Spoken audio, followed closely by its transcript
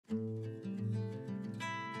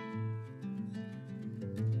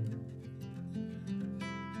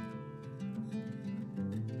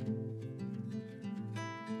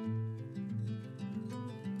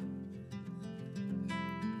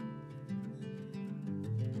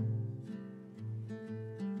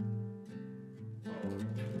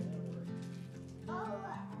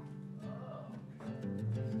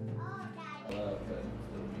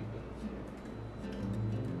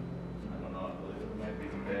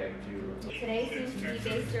Today seems to be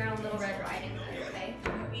based around Little Red Riding Hood, okay?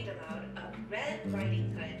 Read aloud a Red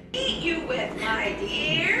Riding Hood. Eat you with, my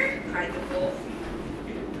dear, cried the wolf.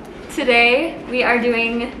 Today we are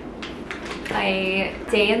doing a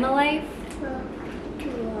day in the life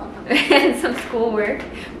and some schoolwork.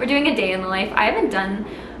 We're doing a day in the life. I haven't done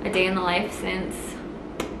a day in the life since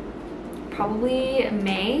probably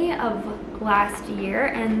May of last year,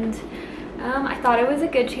 and I thought it was a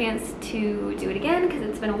good chance to do it again because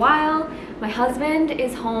it's been a while. My husband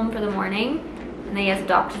is home for the morning and then he has a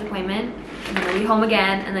doctor's appointment and then he'll be home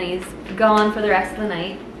again and then he's gone for the rest of the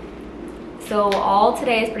night. So all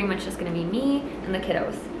today is pretty much just going to be me and the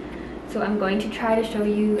kiddos. So I'm going to try to show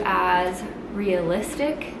you as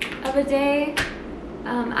realistic of a day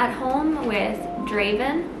at home with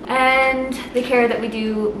Draven and the care that we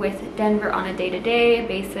do with Denver on a day-to-day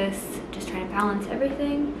basis, just trying to balance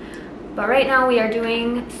everything. But right now we are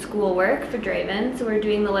doing schoolwork for Draven. So we're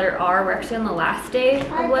doing the letter R. We're actually on the last day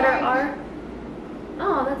of letter R.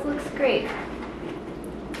 Oh, that looks great.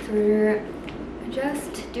 So we're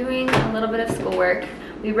just doing a little bit of schoolwork.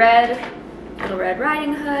 We read Little Red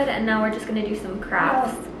Riding Hood and now we're just gonna do some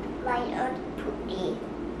crafts.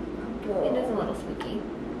 It is a little spooky.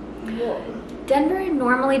 Denver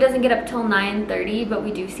normally doesn't get up till 9:30, but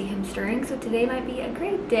we do see him stirring. So today might be a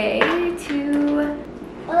great day to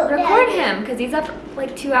record him because he's up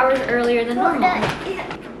like 2 hours earlier than normal.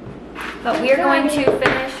 But we are going to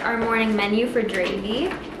finish our morning menu for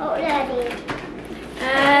Dravy.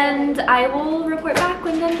 And I will report back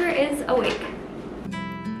when Denver is awake.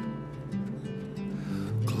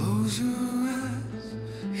 Close your eyes,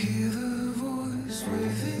 hear the voice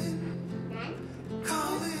within,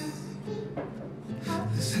 calling.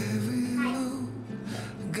 This heavy load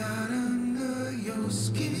got under your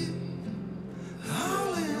skin.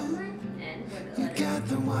 You got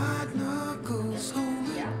the white knuckles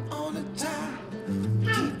holding on the top,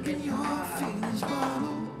 keeping your feelings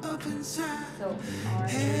bottled up inside.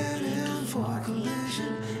 Heading for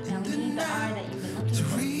collision and denial. To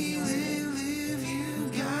really live, you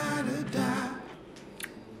gotta die.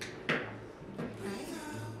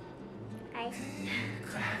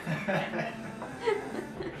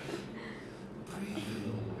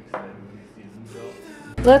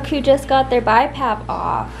 Look who just got their BiPAP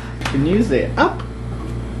off. Can you say up?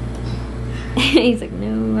 He's like, no,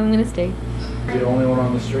 I'm gonna stay. You're the only one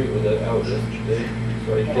on the street with it out yesterday,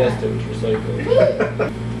 so I guessed it was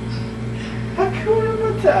recycled. Hakuna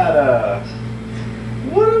Matata!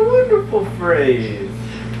 What a wonderful phrase!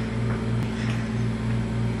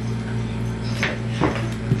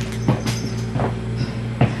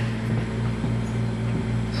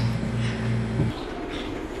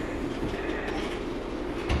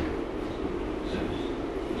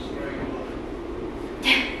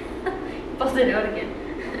 Bust it out again.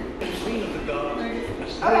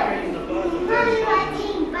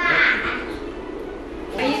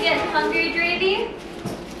 Are you getting hungry, Dravy?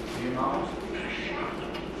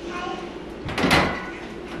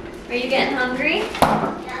 Are you getting hungry?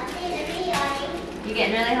 You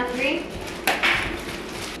getting really hungry?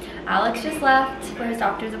 Alex just left for his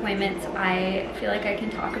doctor's appointment, so I feel like I can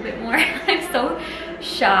talk a bit more. I'm so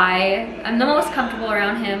shy. I'm the most comfortable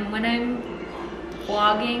around him when I'm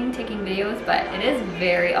vlogging, taking videos, but it is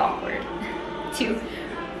very awkward to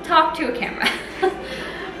talk to a camera.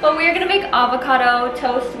 But we are gonna make avocado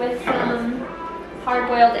toast with some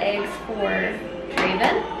hard-boiled eggs for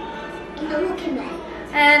Draven.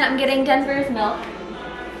 And I'm getting Denver's milk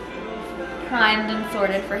primed and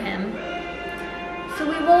sorted for him. So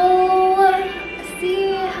we will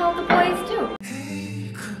see how the boys do.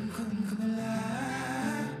 Hey, come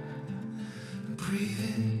alive. Breathe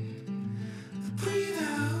in, breathe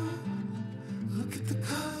out. Look at the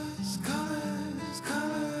colors, colors,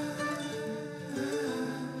 colors.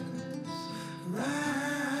 Right.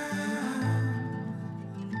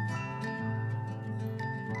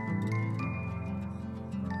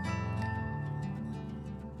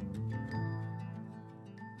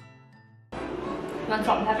 You want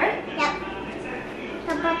salt and pepper? Yep.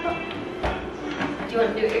 Do you want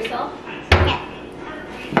to do it yourself? Yep.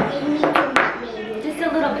 Maybe too much, maybe. Just a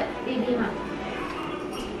little bit, baby amount.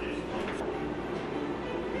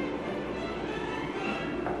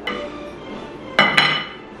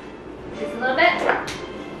 Just a little bit.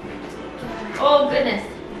 Oh goodness.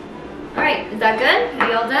 All right, is that good? Are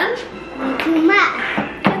you all done? Too much.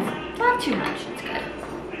 It's not too much, it's good.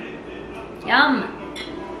 Yum.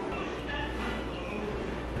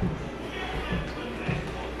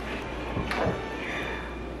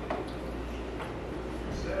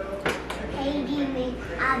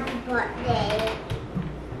 Happy birthday.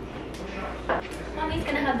 Come family's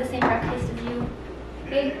gonna have the same breakfast as you,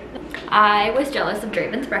 babe. I was jealous of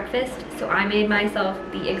Draven's breakfast, so I made myself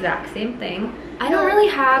the exact same thing. I don't really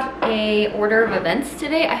have a order of events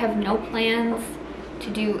today. I have no plans to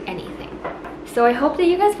do anything. So I hope that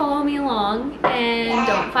you guys follow me along and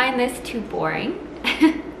don't find this too boring. So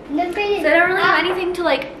I don't really have anything to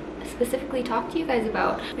like specifically talk to you guys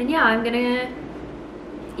about. And yeah, I'm gonna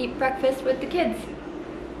eat breakfast with the kids.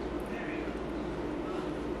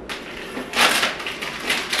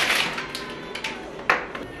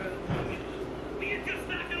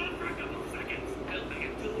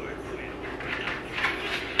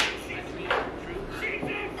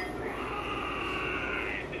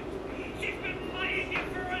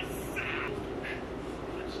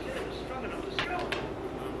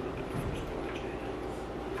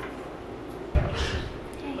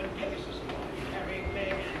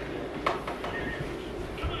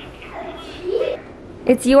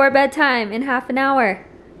 It's your bedtime in half an hour.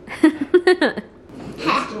 Hi.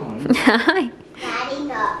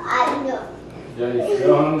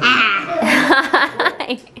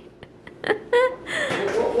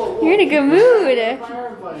 You're in a good mood.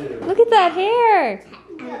 Look at that hair.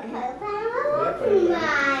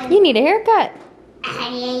 You need a haircut.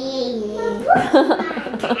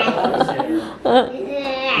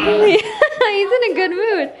 He's in a good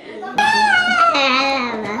mood.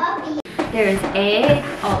 There's egg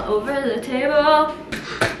all over the table.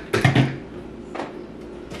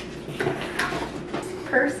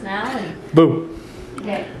 Personality. Boo.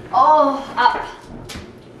 Okay. Oh, up.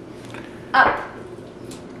 Up.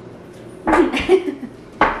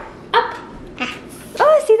 Up.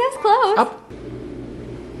 Oh, see, that's close. Up.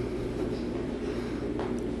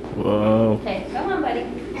 Whoa. Okay, come on, buddy.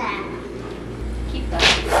 Keep that.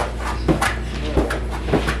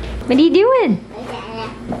 What are you doing?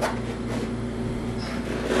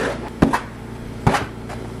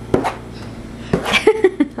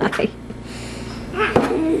 Hi.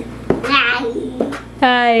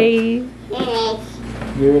 Hi.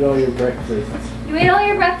 You ate all your breakfast. You ate all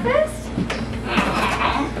your breakfast?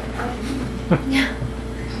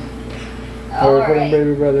 Oh, we're putting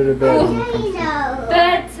baby brother to bed. when he comes in.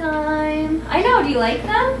 Bedtime. I know, do you like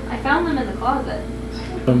them? I found them in the closet.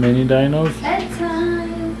 So mini dinos.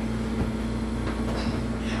 Bedtime.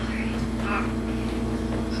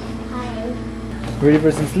 Ready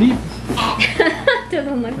for some sleep?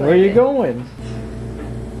 Doesn't look like Where are you it. going?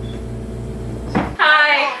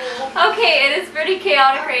 Hi. Okay, it is pretty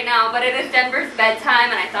chaotic right now, but it is Denver's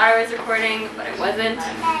bedtime, and I thought I was recording, but I wasn't.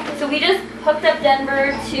 So we just hooked up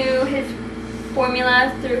Denver to his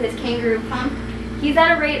formula through his kangaroo pump. He's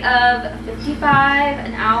at a rate of 55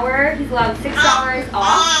 an hour. He's allowed 6 hours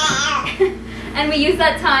off. And we use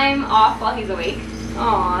that time off while he's awake.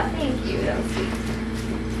 Aw, thank you. That was sweet.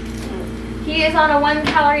 He is on a 1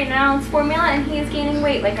 calorie an ounce formula, and he is gaining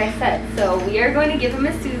weight, like I said. So we are going to give him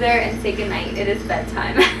a soother and say goodnight. It is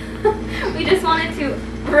bedtime. We just wanted to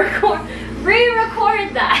re-record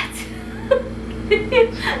that.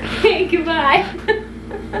 Okay, goodbye.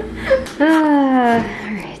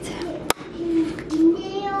 Alright.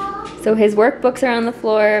 So his workbooks are on the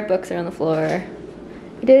floor, books are on the floor.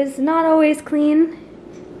 It is not always clean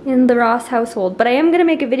in the Ross household, but I am gonna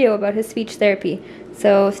make a video about his speech therapy.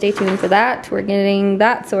 So stay tuned for that. We're getting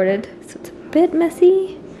that sorted. So it's a bit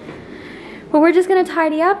messy. But we're just gonna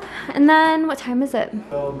tidy up, and then what time is it?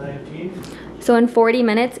 12:19. So in 40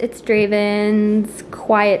 minutes, it's Draven's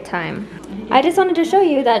quiet time. I just wanted to show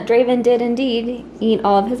you that Draven did indeed eat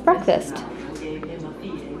all of his breakfast.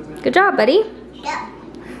 Good job, buddy. Yep.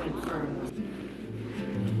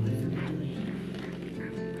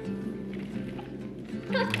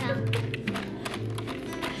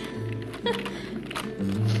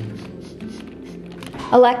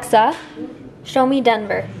 Alexa, show me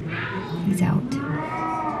Denver. He's out.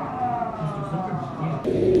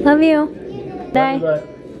 Love you. Bye. Bye.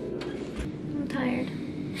 I'm tired.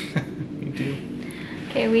 Me too.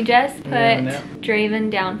 Okay, we just put Yeah, nap. Draven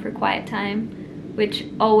down for quiet time, which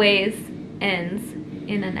always ends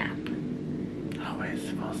in a nap. Always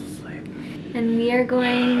falls asleep. And we are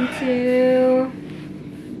going to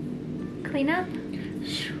clean up.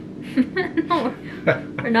 No,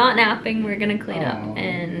 we're not napping. We're gonna clean up Aw.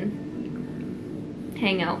 and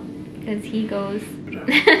hang out because he goes.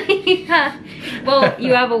 Yeah. Well,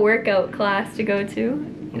 you have a workout class to go to.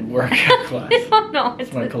 A workout class. I don't know.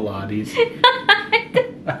 It's my Pilates.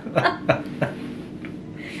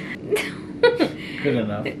 Good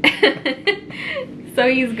enough. So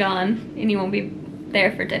he's gone and you won't be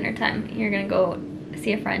there for dinner time. You're gonna go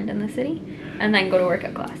see a friend in the city and then go to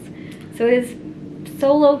workout class. So it is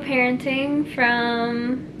solo parenting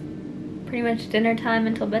from pretty much dinner time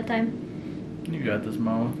until bedtime. You got this,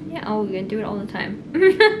 Mama. Yeah, oh, we do it all the time.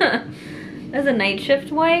 As a night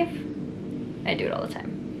shift wife, I do it all the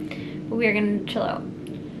time. But we are gonna chill out.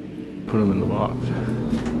 Put them in the box.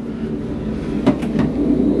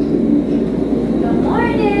 Good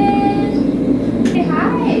morning! Say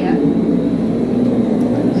hi!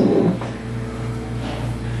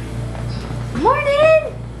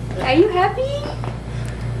 Morning! Are you happy?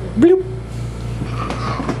 Bloop.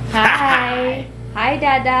 Hi! Hi,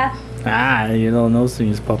 Dada! Ah, your little nose thing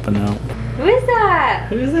is popping out. Who is that?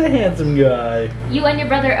 Who's that handsome guy? You and your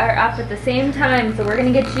brother are up at the same time, so we're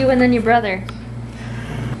gonna get you and then your brother.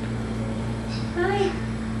 Hi.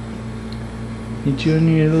 You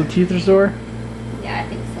chewing your little teeth are sore? Yeah, I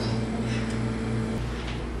think so.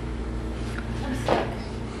 I'm stuck.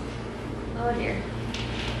 Oh dear.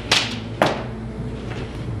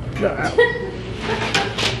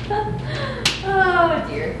 Oh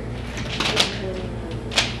dear.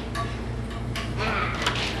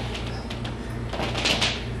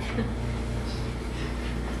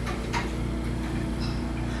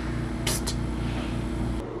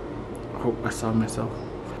 Oh, I saw myself.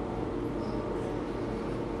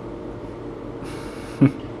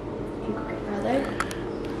 Brother?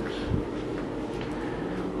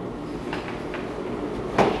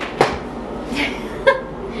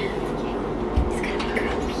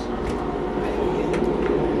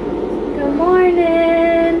 Good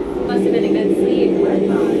morning. Must have been a good sleep.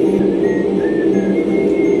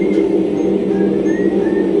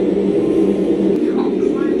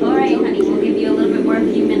 All right, honey, we'll give you a little bit more,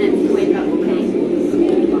 a few minutes to wake up, okay?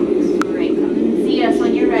 All right, come and see us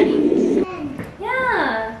when you're ready.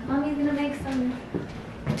 Yeah, Mommy's gonna make some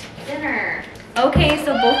dinner. Okay,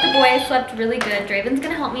 so both the boys slept really good. Draven's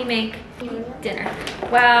gonna help me make dinner.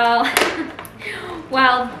 While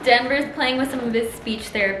Denver's playing with some of his speech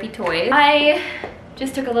therapy toys. I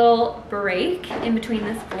just took a little break in between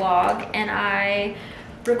this vlog and I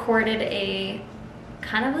recorded a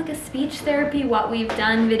kind of like a speech therapy what we've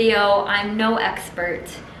done video. I'm no expert.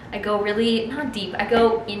 I go really, not deep, I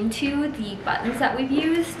go into the buttons that we've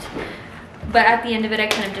used. But at the end of it, I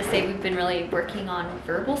kind of just say we've been really working on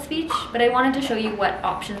verbal speech. But I wanted to show you what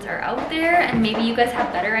options are out there and maybe you guys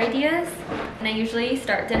have better ideas. And I usually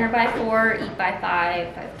start dinner by 4, eat by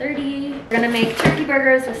 5, 5:30. We're gonna make turkey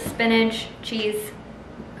burgers with spinach, cheese,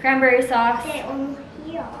 cranberry sauce. They're on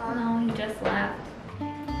here. No, he just left.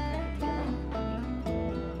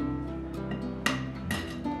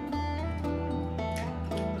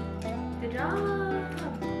 Good job.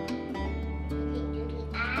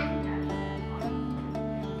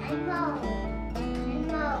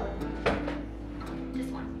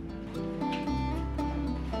 Just one.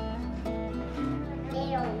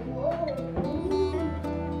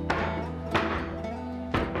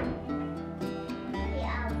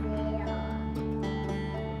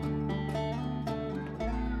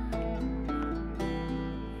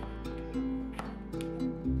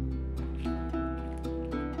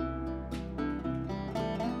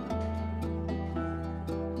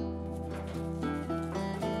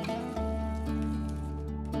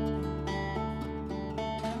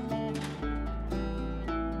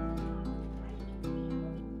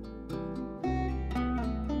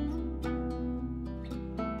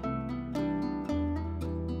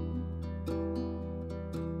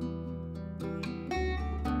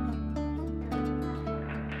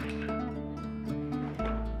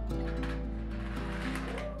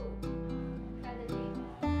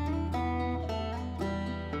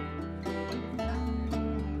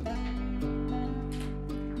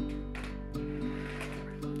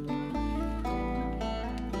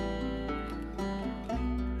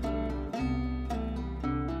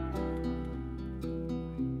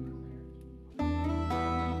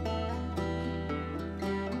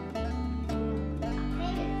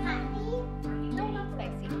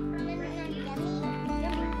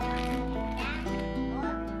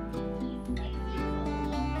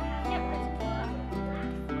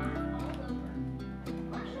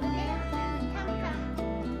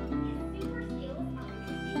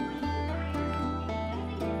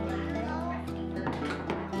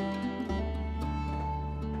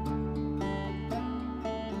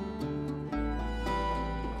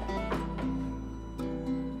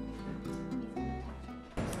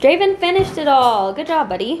 Draven finished it all. Good job,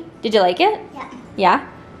 buddy. Did you like it? Yeah. Yeah?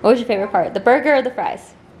 What was your favorite part? The burger or the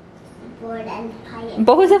fries? Board and pie.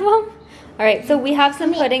 Both of them? All right, so we have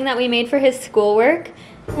some pudding that we made for his schoolwork,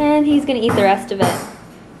 and he's gonna eat the rest of it.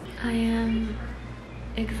 I am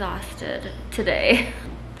exhausted today.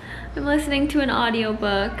 I'm listening to an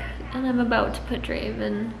audiobook, and I'm about to put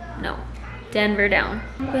Draven, no, Denver down.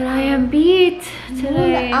 But I am beat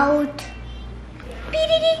today. Out.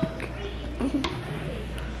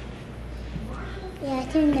 Yeah,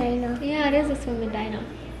 it's in dino. Yeah, it is a swimming dino.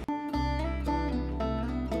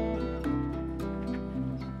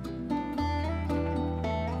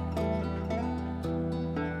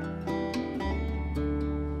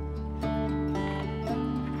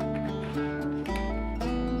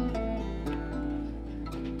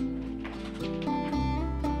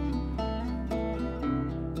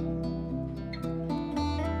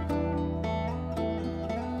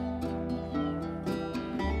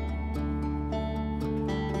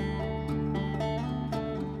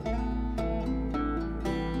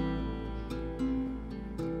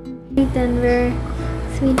 Sweet Denver,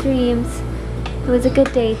 sweet dreams. It was a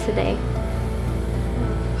good day today.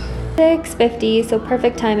 6:50, so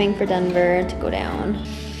perfect timing for Denver to go down.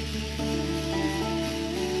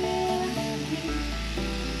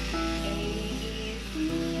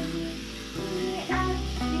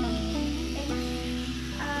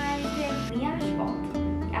 The asphalt.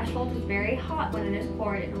 The asphalt is very hot when it is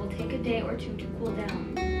poured. It will take a day or two to cool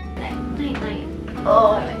down. Night.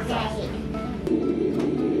 Oh, I'm excited.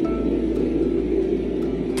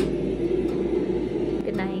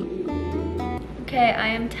 Good night. Okay, I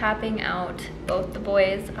am tapping out. Both the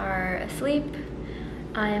boys are asleep.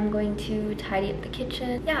 I am going to tidy up the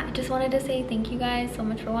kitchen. Yeah, I just wanted to say thank you guys so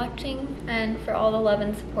much for watching and for all the love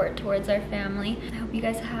and support towards our family. I hope you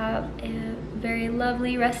guys have a very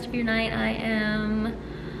lovely rest of your night. I am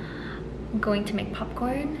going to make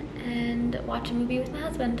popcorn and watch a movie with my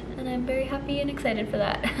husband, and I'm very happy and excited for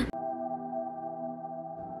that.